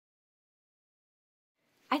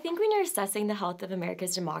I think when you're assessing the health of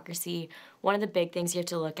America's democracy, one of the big things you have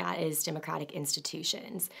to look at is democratic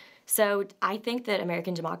institutions. So I think that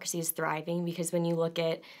American democracy is thriving because when you look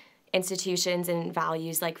at institutions and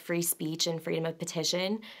values like free speech and freedom of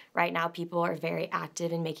petition, right now people are very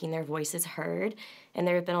active in making their voices heard, and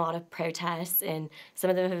there have been a lot of protests, and some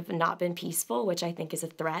of them have not been peaceful, which I think is a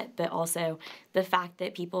threat, but also the fact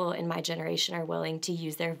that people in my generation are willing to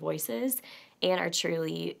use their voices and are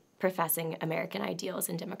truly professing American ideals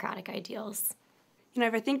and democratic ideals. You know,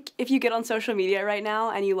 I think if you get on social media right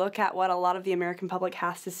now and you look at what a lot of the American public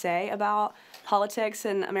has to say about politics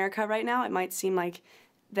in America right now, it might seem like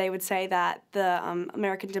they would say that the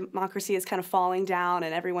American democracy is kind of falling down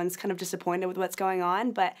and everyone's kind of disappointed with what's going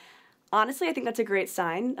on. But honestly, I think that's a great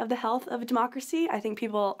sign of the health of a democracy. I think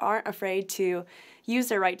people aren't afraid to use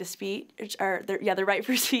their right to speech, or their right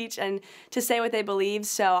for speech, and to say what they believe.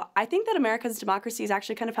 So I think that America's democracy is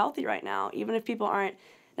actually kind of healthy right now. Even if people aren't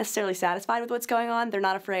necessarily satisfied with what's going on, they're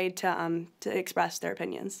not afraid to express their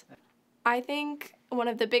opinions. I think one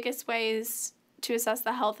of the biggest ways to assess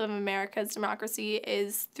the health of America's democracy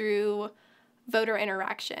is through voter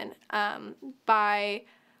interaction. I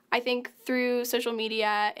think through social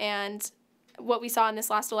media, and what we saw in this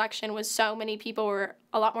last election was so many people were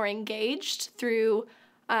a lot more engaged through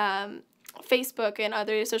Facebook and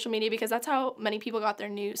other social media, because that's how many people got their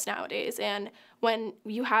news nowadays. And when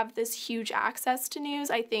you have this huge access to news,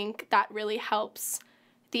 I think that really helps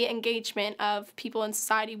the engagement of people in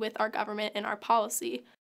society with our government and our policy.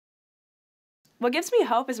 What gives me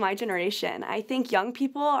hope is my generation. I think young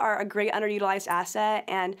people are a great underutilized asset,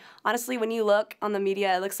 and honestly, when you look on the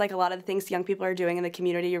media, it looks like a lot of the things young people are doing in the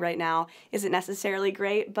community right now isn't necessarily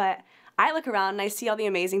great, but I look around and I see all the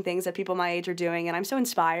amazing things that people my age are doing, and I'm so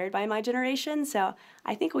inspired by my generation, so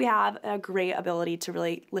I think we have a great ability to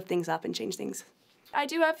really lift things up and change things. I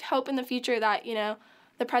do have hope in the future that,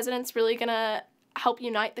 the president's really going to help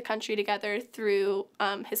unite the country together through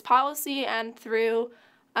his policy and through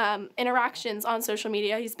interactions on social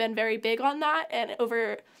media. He's been very big on that,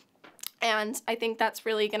 and I think that's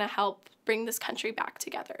really going to help bring this country back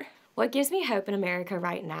together. What gives me hope in America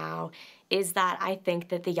right now is that I think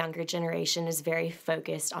that the younger generation is very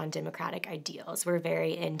focused on democratic ideals. We're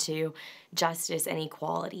very into justice and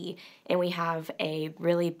equality, and we have a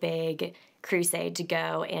really big crusade to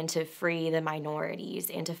go and to free the minorities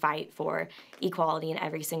and to fight for equality in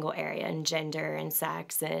every single area, and gender and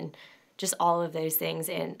sex and just all of those things.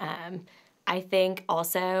 And I think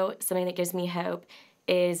also something that gives me hope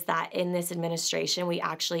is that in this administration, we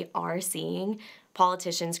actually are seeing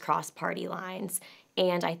politicians cross party lines.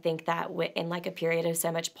 And I think that in like a period of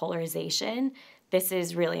so much polarization, this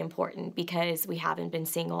is really important because we haven't been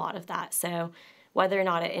seeing a lot of that. So whether or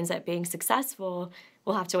not it ends up being successful,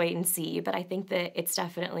 we'll have to wait and see. But I think that it's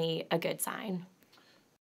definitely a good sign.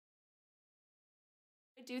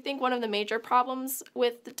 I do think one of the major problems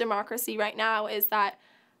with democracy right now is that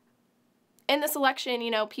in this election,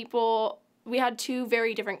 we had two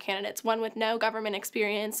very different candidates, one with no government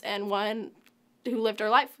experience and one who lived her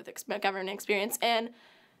life with government experience. And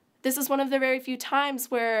this is one of the very few times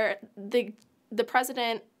where the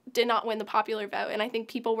president did not win the popular vote. And I think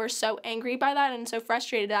people were so angry by that and so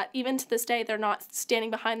frustrated that even to this day, they're not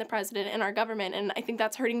standing behind the president and our government. And I think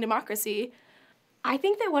that's hurting democracy. I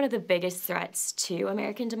think that one of the biggest threats to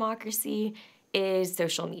American democracy is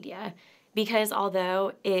social media, because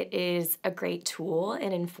although it is a great tool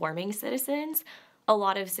in informing citizens, a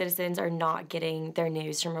lot of citizens are not getting their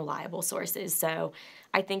news from reliable sources. So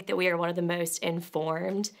I think that we are one of the most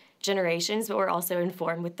informed generations, but we're also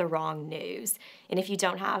informed with the wrong news. And if you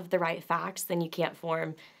don't have the right facts, then you can't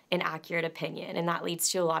form an accurate opinion, and that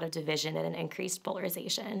leads to a lot of division and an increased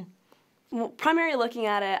polarization. Well, primarily looking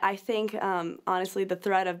at it, I think, honestly, the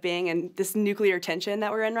threat of being in this nuclear tension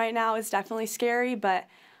that we're in right now is definitely scary, but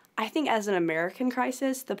I think as an American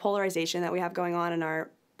crisis, the polarization that we have going on in our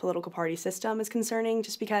political party system is concerning,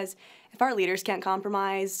 just because if our leaders can't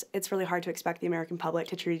compromise, it's really hard to expect the American public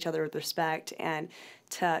to treat each other with respect and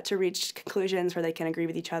to reach conclusions where they can agree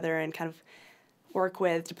with each other and kind of work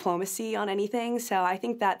with diplomacy on anything. So I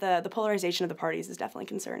think that the polarization of the parties is definitely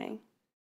concerning.